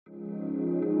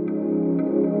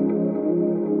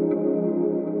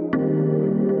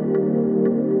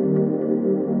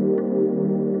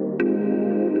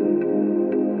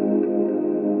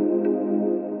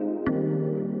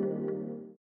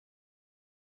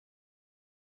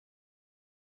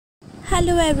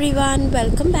Hello everyone,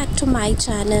 welcome back to my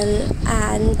channel,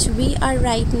 and we are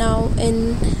right now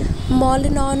in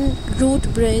Mawlynnong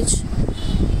route bridge,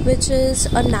 which is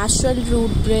a natural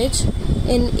route bridge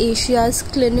in Asia's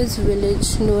cleanest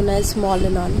village known as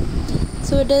Mawlynnong.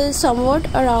 So it is somewhat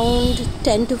around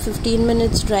 10 to 15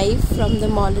 minutes drive from the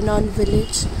Mawlynnong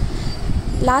village.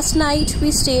 Last night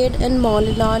we stayed in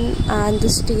Mawlynnong and the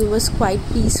stay was quite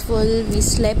peaceful. We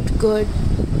slept good.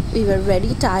 We were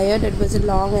very tired. It was a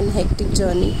long and hectic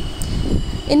journey.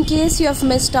 In case you have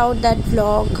missed out that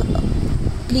vlog,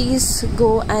 please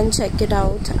go and check it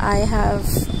out. I have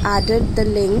added the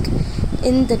link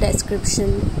in the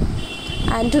description.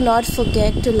 And do not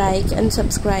forget to like and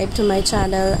subscribe to my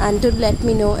channel, and to let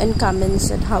me know in comments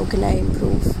that how can I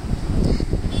improve.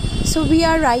 So we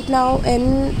are right now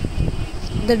in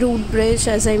the route bridge,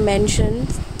 as I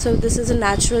mentioned. So this is a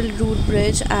natural route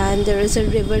bridge and there is a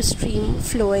river stream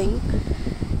flowing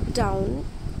down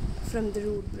from the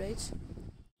route bridge.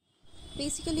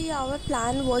 Basically our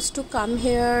plan was to come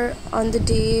here on the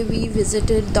day we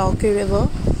visited Dauki river.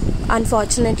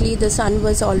 Unfortunately the sun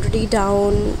was already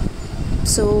down,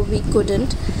 so we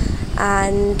couldn't,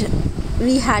 and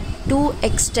we had to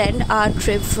extend our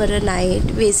trip for a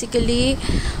night. Basically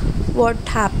what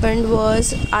happened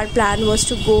was, our plan was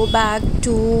to go back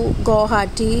to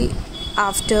Guwahati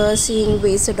after seeing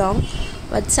Waterfalls,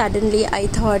 but suddenly I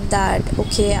thought that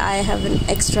okay, I have an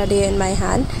extra day in my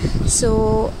hand,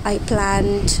 so I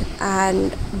planned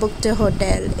and booked a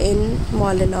hotel in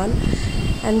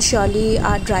Mawlynnong, and surely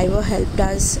our driver helped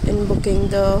us in booking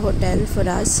the hotel for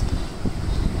us.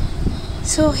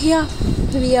 So yeah,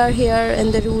 we are here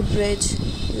in the route bridge.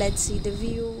 Let's see the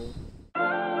view.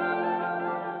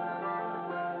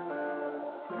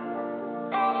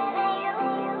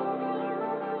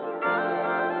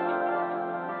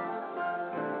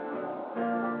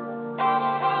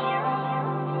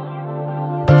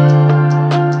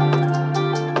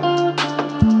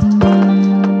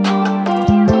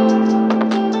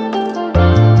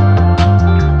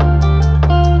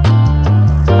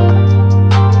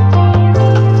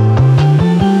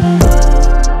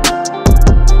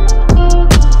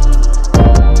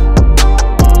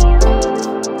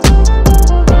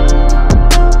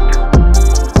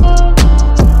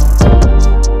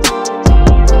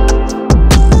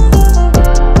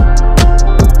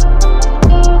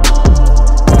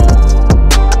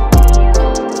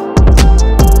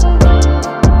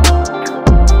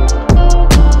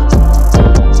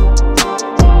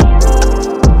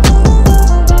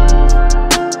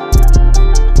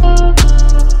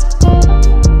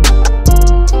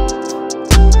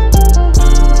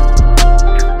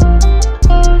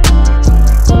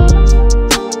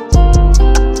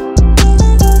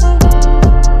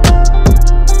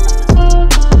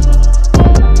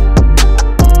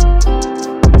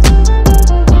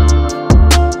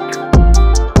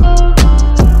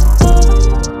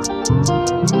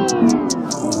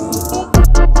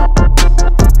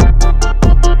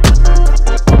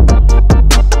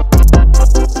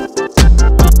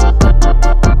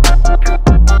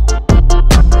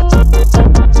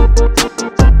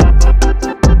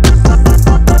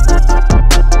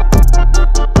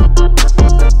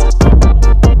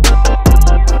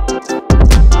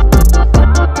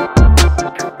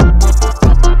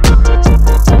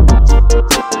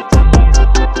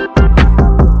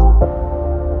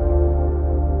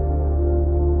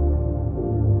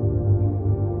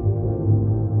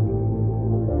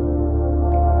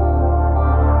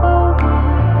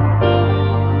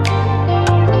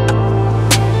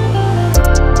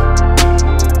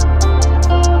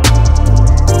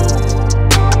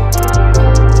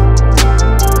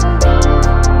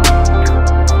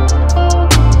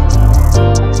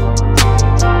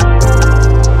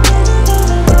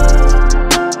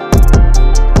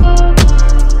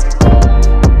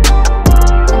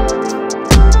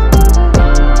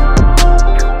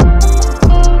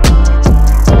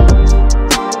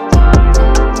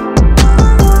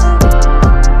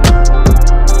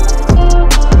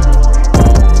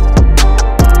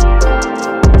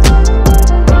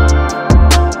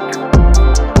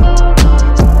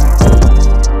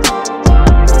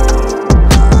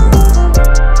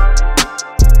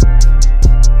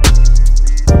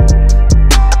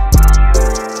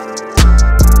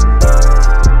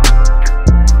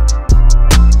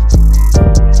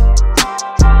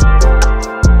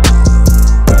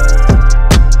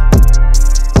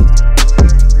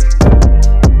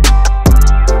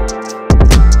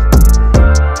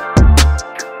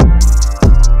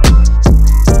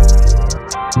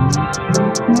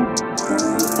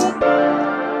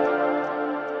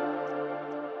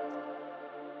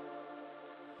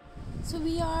 So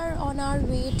we are on our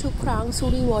way to Krang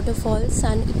Suri Waterfalls,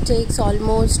 and it takes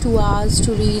almost 2 hours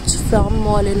to reach from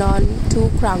Mawlynnong to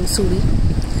Krang Suri.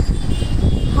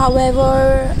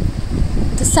 However,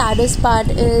 the saddest part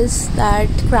is that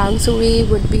Krang Suri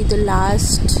would be the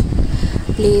last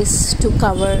place to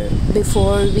cover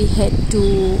before we head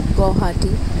to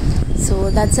Guwahati. So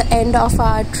that's the end of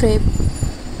our trip.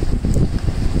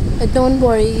 But don't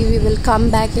worry, we will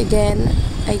come back again.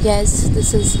 I guess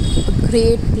this is a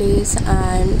great place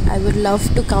and I would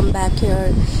love to come back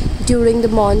here during the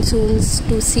monsoons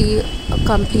to see a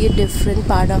complete different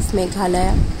part of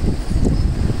Meghalaya.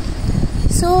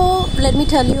 So let me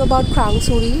tell you about Krang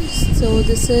Suri. So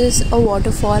this is a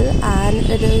waterfall and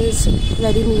it is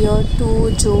very near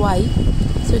to Jowai.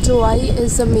 So Jowai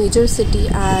is a major city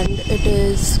and it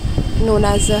is known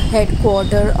as the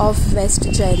headquarter of West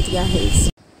Jaintia Hills.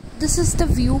 This is the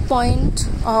viewpoint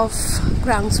of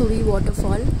Krang Suri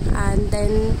waterfall, and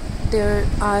then there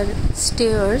are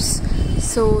stairs,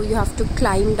 so you have to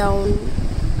climb down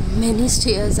many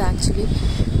stairs actually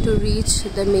to reach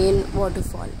the main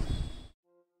waterfall.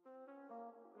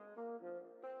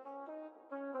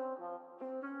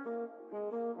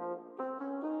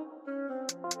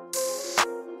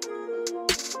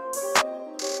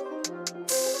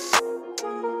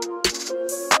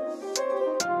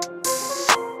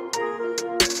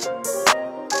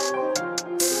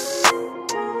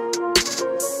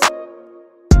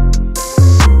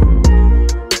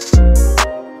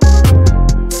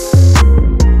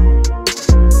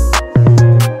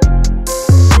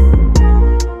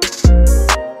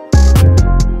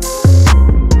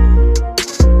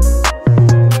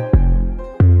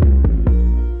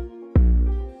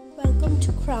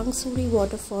 Krang Suri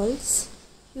Waterfalls.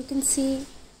 You can see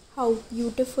how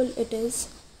beautiful it is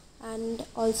and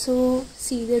also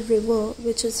see the river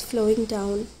which is flowing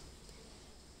down.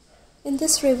 In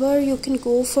this river you can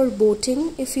go for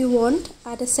boating if you want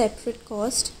at a separate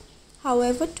cost.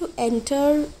 However, to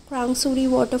enter Krang Suri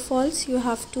Waterfalls you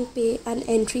have to pay an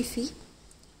entry fee,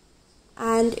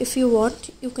 and if you want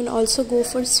you can also go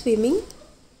for swimming.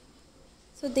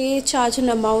 So they charge an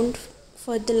amount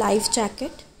for the life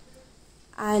jacket.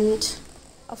 And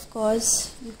of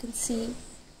course you can see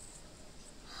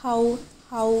how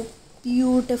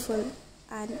beautiful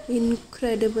and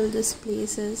incredible this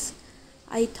place is.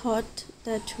 I thought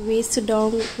that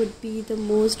Waterfalls would be the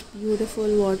most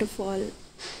beautiful waterfall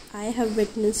I have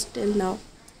witnessed till now,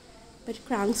 but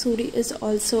Krang Suri is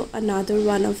also another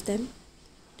one of them.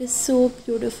 It is so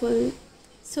beautiful,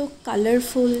 so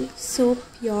colorful, so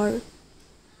pure.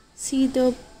 See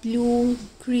the blue,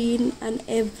 green and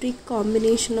every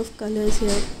combination of colors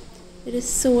here. It is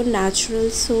so natural,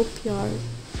 so pure.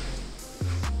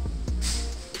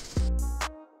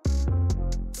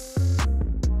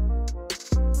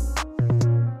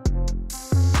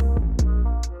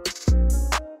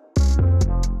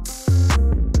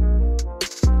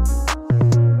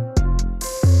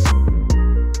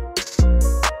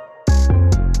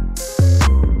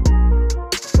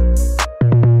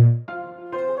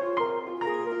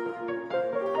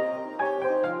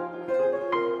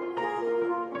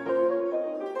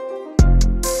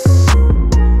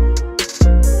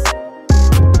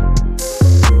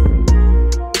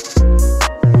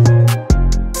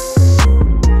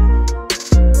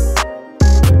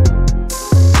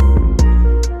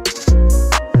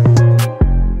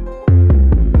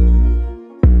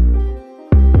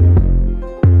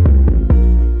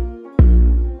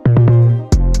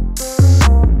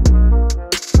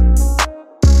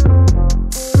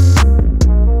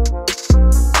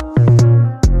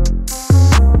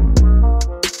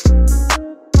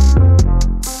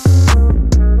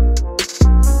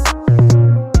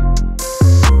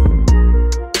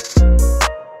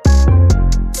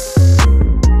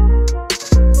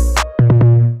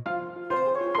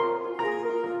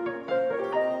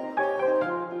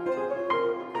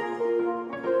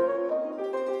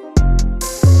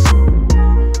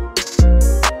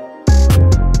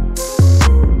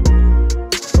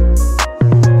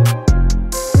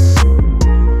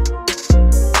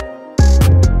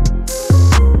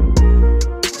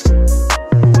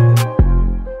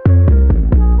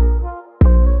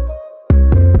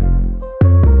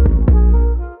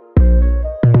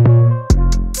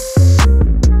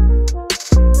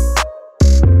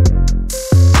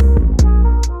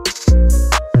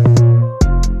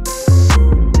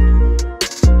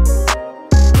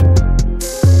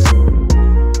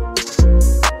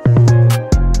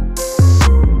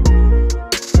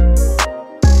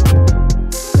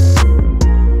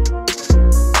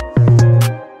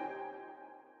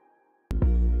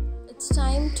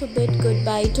 to bid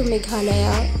goodbye to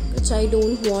Meghalaya. which I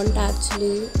don't want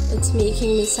actually. It's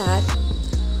making me sad.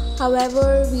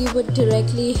 However, we would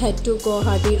directly head to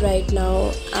Guwahati right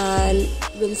now, and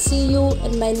we'll see you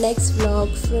in my next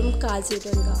vlog from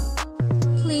Kaziranga.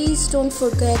 Please don't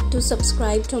forget to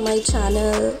subscribe to my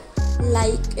channel,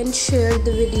 like and share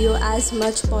the video as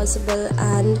much possible,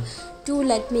 and do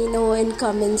let me know in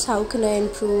comments how can I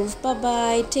improve. Bye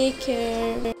bye, take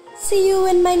care. See you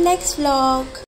in my next vlog.